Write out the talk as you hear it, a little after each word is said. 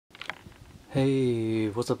Hey,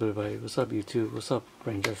 what's up everybody? What's up YouTube? What's up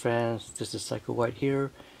Ranger fans? This is Psycho White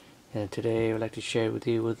here, and today I would like to share with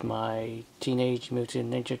you with my Teenage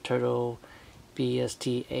Mutant Ninja Turtle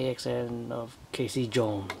BST AXN of Casey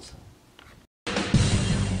Jones.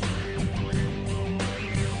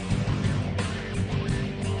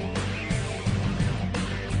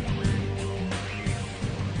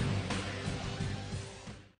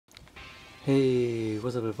 Hey,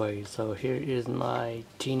 what's up everybody? So here is my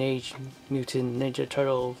Teenage Mutant Ninja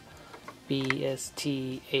Turtle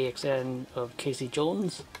BST AXN of Casey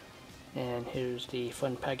Jones, and here's the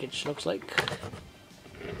front package looks like.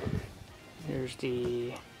 Here's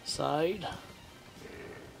the side,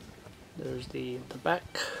 there's the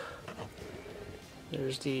back,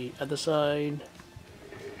 there's the other side,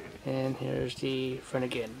 and here's the front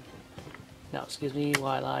again. Now excuse me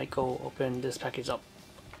while I go open this package up.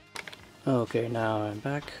 Okay, now I'm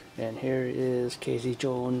back, and here is Casey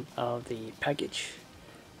Jones of the package,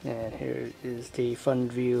 and here is the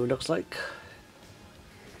front view looks like.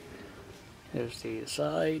 There's the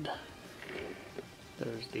side,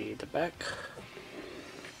 there's the back,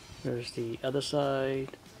 there's the other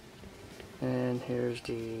side, and here's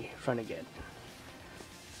the front again.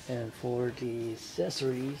 And for the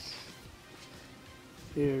accessories,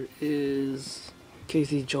 here is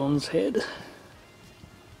Casey Jones' head.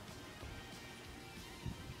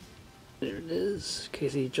 There it is,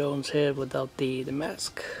 Casey Jones' head without the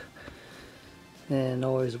mask. And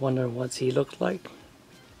always wonder what he looked like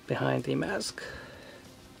behind the mask.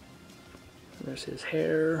 There's his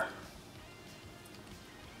hair.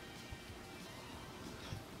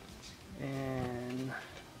 And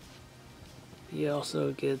he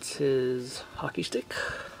also gets his hockey stick.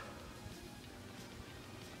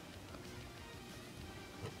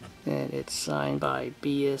 And it's signed by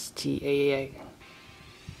BST AXN.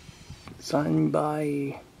 Signed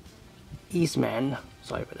by Eastman.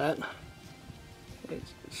 Sorry for that.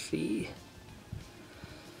 Let's see.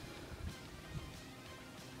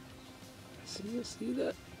 See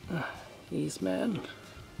that? Eastman.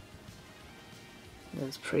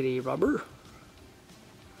 It's pretty rubber.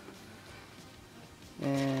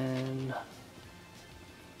 And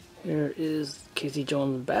here is Casey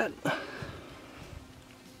Jones' bat.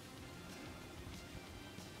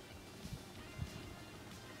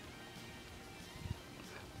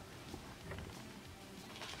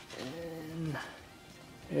 And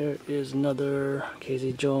here is another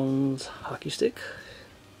Casey Jones hockey stick.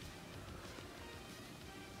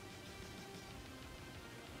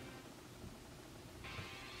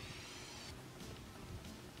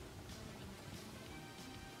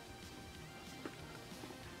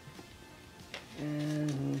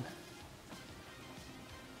 And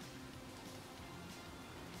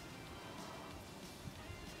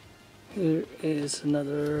here is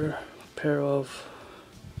another pair of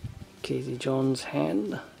Casey Jones'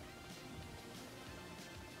 hand.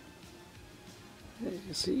 As you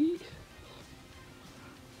can see.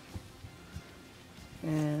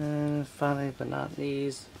 And finally but not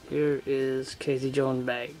least, here is Casey Jones'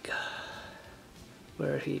 bag,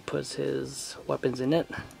 where he puts his weapons in it.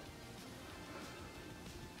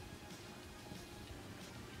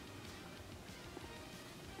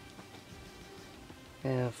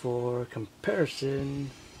 And for comparison,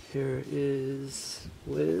 here is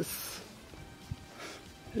with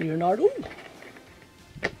Leonardo.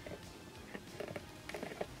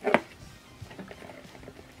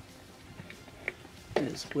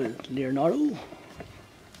 It's with Leonardo.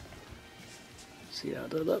 See how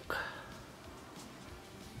they look.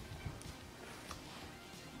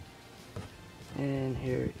 And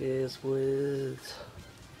here is with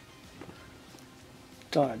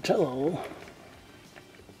Donatello.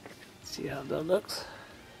 See how that looks.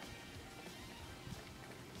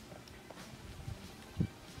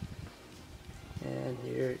 And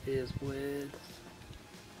here is with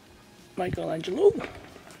Michelangelo.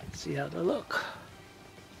 See how they look.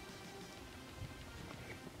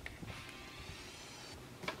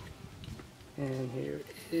 And here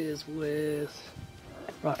is with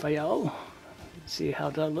Raphael. See how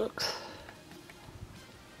that looks.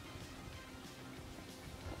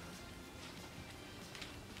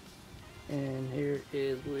 And here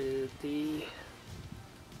is with the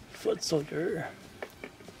foot soldier.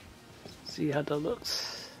 See how that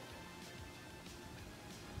looks.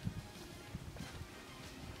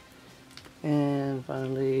 And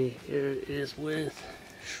finally, here is with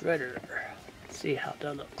Shredder. See how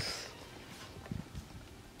that looks.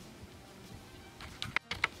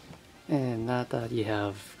 And now that you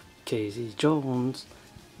have Casey Jones,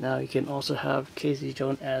 now you can also have Casey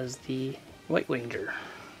Jones as the White Ranger.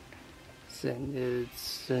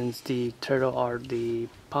 since the turtle are the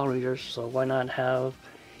Power Rangers, so why not have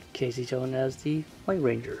Casey Jones as the White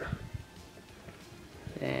Ranger?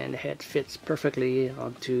 And the head fits perfectly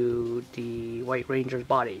onto the White Ranger's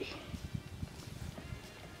body.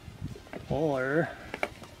 Or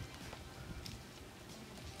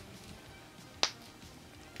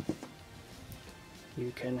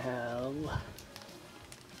you can have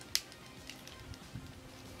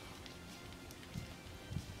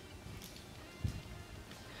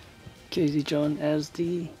Casey Jones as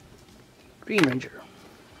the Green Ranger.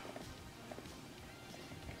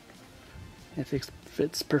 It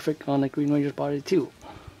fits perfect on the Green Ranger's body too.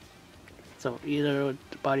 So either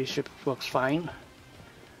the body shape works fine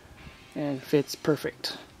and fits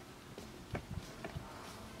perfect.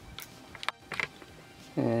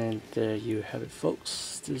 And there you have it,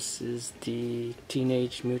 folks. This is the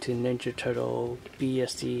Teenage Mutant Ninja Turtle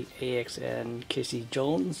BST AXN Casey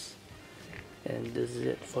Jones. And this is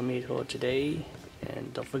it for me for today.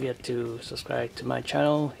 And don't forget to subscribe to my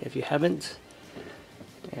channel if you haven't.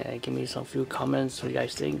 And give me some few comments what you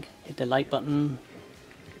guys think. Hit the like button.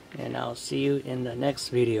 And I'll see you in the next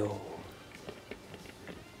video.